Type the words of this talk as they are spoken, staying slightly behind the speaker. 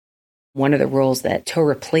One of the roles that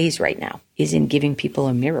Torah plays right now is in giving people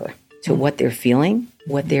a mirror to what they're feeling,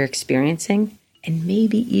 what they're experiencing, and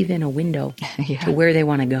maybe even a window to where they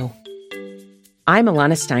want to go. I'm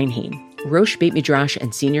Alana Steinhain, Rosh Beit Midrash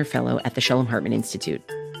and Senior Fellow at the Shalom Hartman Institute.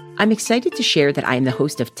 I'm excited to share that I am the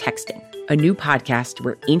host of Texting, a new podcast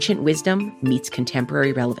where ancient wisdom meets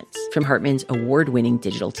contemporary relevance from Hartman's award-winning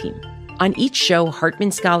digital team. On each show,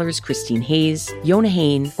 Hartman scholars Christine Hayes, Yonah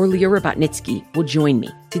Hain, or Liora Botnitsky will join me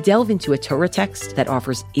to delve into a Torah text that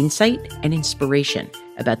offers insight and inspiration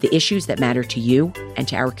about the issues that matter to you and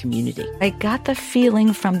to our community. I got the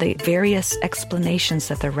feeling from the various explanations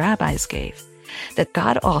that the rabbis gave that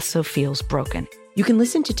God also feels broken. You can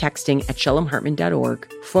listen to Texting at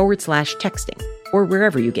shalomhartman.org/texting or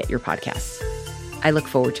wherever you get your podcasts. I look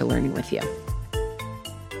forward to learning with you.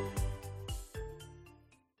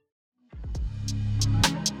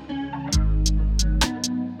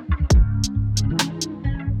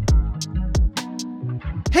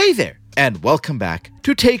 Hey there, and welcome back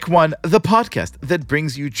to Take One, the podcast that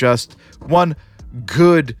brings you just one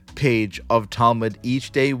good page of Talmud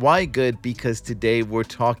each day. Why good? Because today we're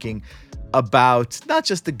talking about not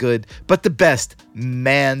just the good, but the best,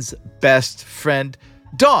 man's best friend,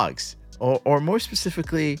 dogs, or more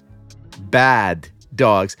specifically, bad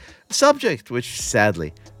dogs. A subject which,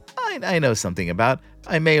 sadly, I know something about.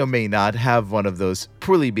 I may or may not have one of those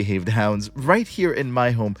poorly behaved hounds right here in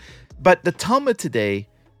my home. But the Talmud today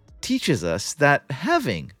teaches us that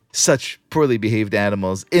having such poorly behaved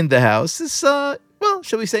animals in the house is, shall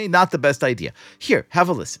we say, not the best idea. Here, have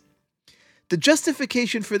a listen. The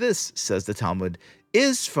justification for this, says the Talmud,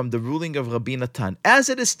 is from the ruling of Rabbi Natan, as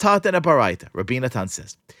it is taught in a Baraita. Rabbi Natan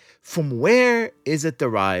says, from where is it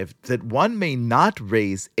derived that one may not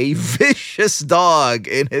raise a vicious dog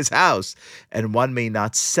in his house, and one may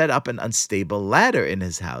not set up an unstable ladder in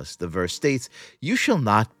his house? The verse states, you shall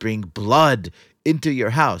not bring blood into your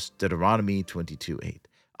house, Deuteronomy 22:8,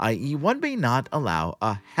 i.e., one may not allow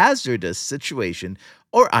a hazardous situation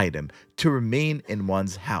or item to remain in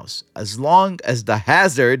one's house. As long as the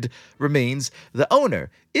hazard remains, the owner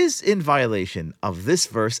is in violation of this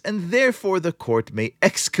verse, and therefore the court may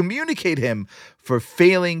excommunicate him for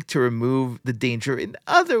failing to remove the danger. In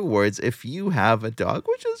other words, if you have a dog,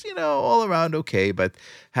 which is, all around okay, but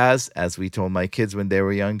has, as we told my kids when they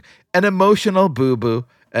were young, an emotional boo-boo,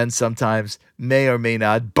 and sometimes may or may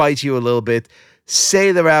not bite you a little bit,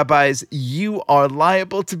 say the rabbis, you are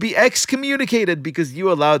liable to be excommunicated because you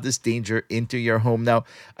allowed this danger into your home. Now,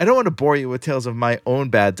 I don't want to bore you with tales of my own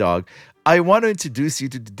bad dog. I want to introduce you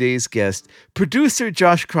to today's guest, producer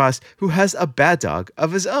Josh Cross, who has a bad dog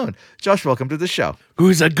of his own. Josh, welcome to the show.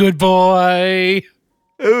 Who's a good boy?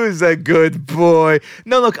 Who's a good boy?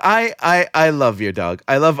 No, look, I love your dog.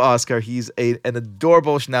 I love Oscar. He's an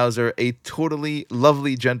adorable schnauzer, a totally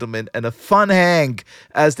lovely gentleman, and a fun hang,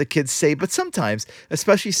 as the kids say. But sometimes,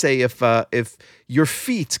 especially say if your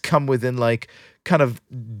feet come within kind of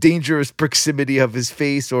dangerous proximity of his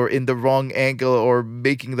face, or in the wrong angle, or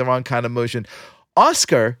making the wrong kind of motion,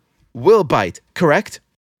 Oscar will bite. Correct?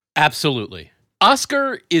 Absolutely.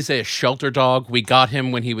 Oscar is a shelter dog. We got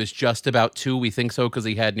him when he was just about 2. We think so because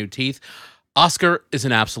he had new teeth. Oscar is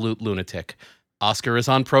an absolute lunatic. Oscar is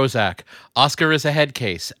on Prozac. Oscar is a head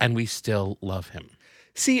case, and we still love him.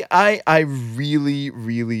 See, I really,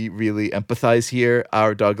 really, really empathize here.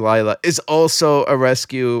 Our dog Lila is also a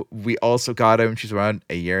rescue. We also got her when she's around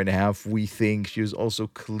a year and a half. We think she was also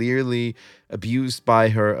clearly abused by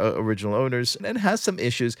her original owners and has some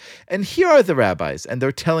issues. And here are the rabbis, and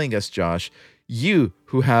they're telling us, Josh, you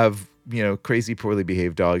who have, crazy, poorly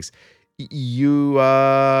behaved dogs,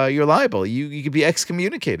 you're liable. You could be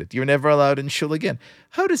excommunicated. You're never allowed in shul again.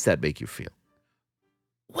 How does that make you feel?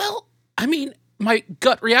 Well, I mean, my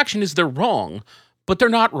gut reaction is they're wrong, but they're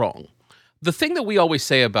not wrong. The thing that we always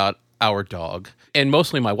say about our dog, and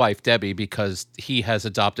mostly my wife, Debbie, because he has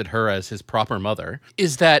adopted her as his proper mother,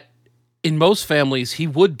 is that in most families, he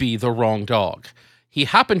would be the wrong dog. He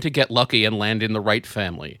happened to get lucky and land in the right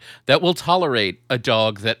family that will tolerate a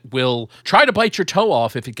dog that will try to bite your toe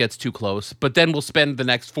off if it gets too close, but then will spend the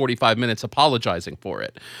next 45 minutes apologizing for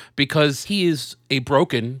it because he is a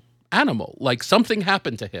broken animal. Like, something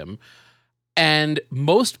happened to him. And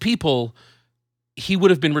most people, he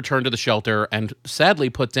would have been returned to the shelter and sadly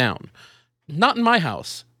put down. Not in my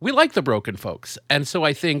house. We like the broken folks. And so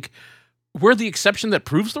I think we're the exception that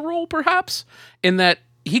proves the rule, perhaps, in that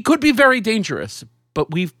he could be very dangerous,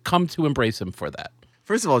 but we've come to embrace him for that.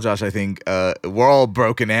 First of all, Josh, I think we're all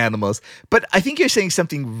broken animals. But I think you're saying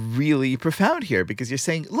something really profound here, because you're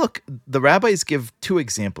saying, look, the rabbis give two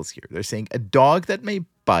examples here. They're saying a dog that may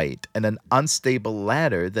bite and an unstable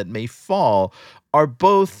ladder that may fall are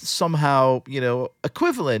both somehow,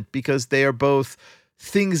 equivalent because they are both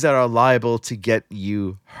things that are liable to get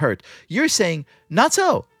you hurt. You're saying, not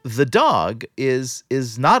so. The dog is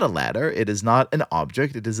not a ladder. It is not an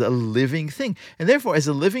object. It is a living thing. And therefore, as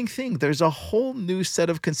a living thing, there's a whole new set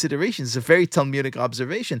of considerations. It's a very Talmudic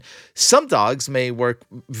observation. Some dogs may work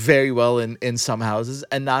very well in some houses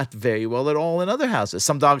and not very well at all in other houses.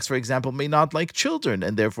 Some dogs, for example, may not like children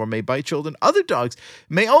and therefore may bite children. Other dogs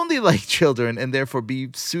may only like children and therefore be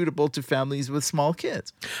suitable to families with small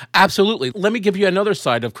kids. Absolutely. Let me give you another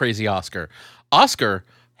side of crazy Oscar. Oscar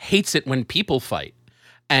hates it when people fight.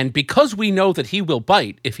 And because we know that he will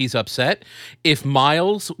bite if he's upset, if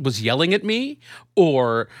Miles was yelling at me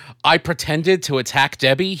or I pretended to attack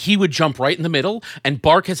Debbie, he would jump right in the middle and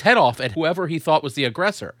bark his head off at whoever he thought was the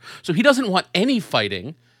aggressor. So he doesn't want any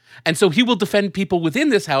fighting. And so he will defend people within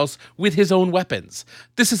this house with his own weapons.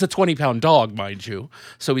 This is a 20-pound dog, mind you,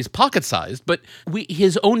 so he's pocket-sized, but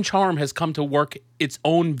his own charm has come to work its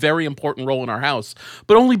own very important role in our house,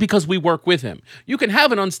 but only because we work with him. You can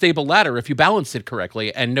have an unstable ladder if you balance it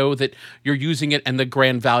correctly and know that you're using it and the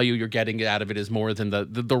grand value you're getting out of it is more than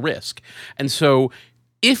the risk. And so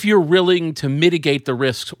if you're willing to mitigate the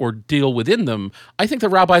risks or deal within them, I think the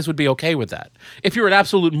rabbis would be okay with that. If you're an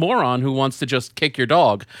absolute moron who wants to just kick your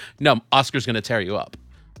dog, no, Oscar's going to tear you up.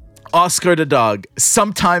 Oscar the dog,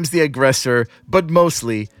 sometimes the aggressor, but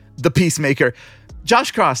mostly the peacemaker.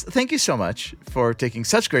 Josh Cross, thank you so much for taking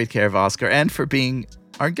such great care of Oscar and for being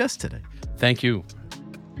our guest today. Thank you.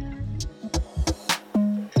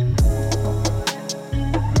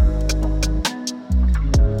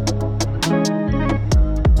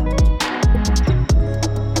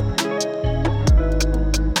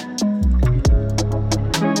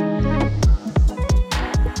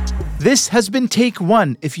 This has been Take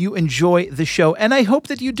One. If you enjoy the show, and I hope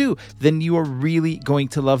that you do, then you are really going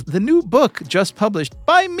to love the new book just published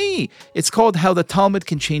by me. It's called How the Talmud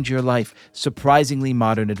Can Change Your Life. Surprisingly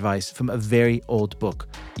modern advice from a very old book.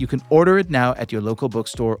 You can order it now at your local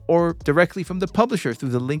bookstore or directly from the publisher through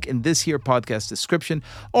the link in this here podcast description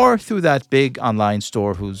or through that big online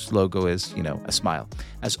store whose logo is, a smile.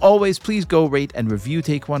 As always, please go rate and review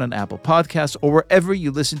Take One on Apple Podcasts or wherever you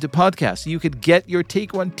listen to podcasts. You could get your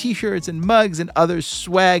Take One t-shirts and mugs and other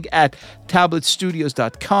swag at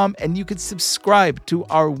tabletstudios.com, and you can subscribe to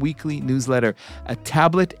our weekly newsletter at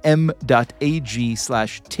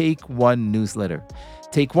tabletm.ag/Take One newsletter.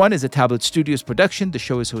 Take One is a Tablet Studios production. The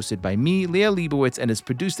show is hosted by me, Leah Leibowitz, and is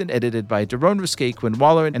produced and edited by Daron Ruskay, Quinn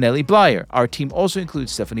Waller, and Ellie Blyer. Our team also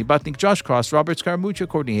includes Stephanie Butnick, Josh Cross, Robert Scaramuccia,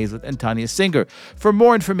 Courtney Hazlett, and Tanya Singer. For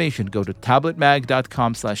more information, go to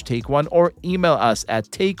tabletmag.com/takeone or email us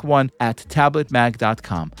at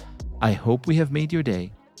takeone@tabletmag.com. I hope we have made your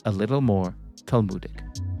day a little more Talmudic.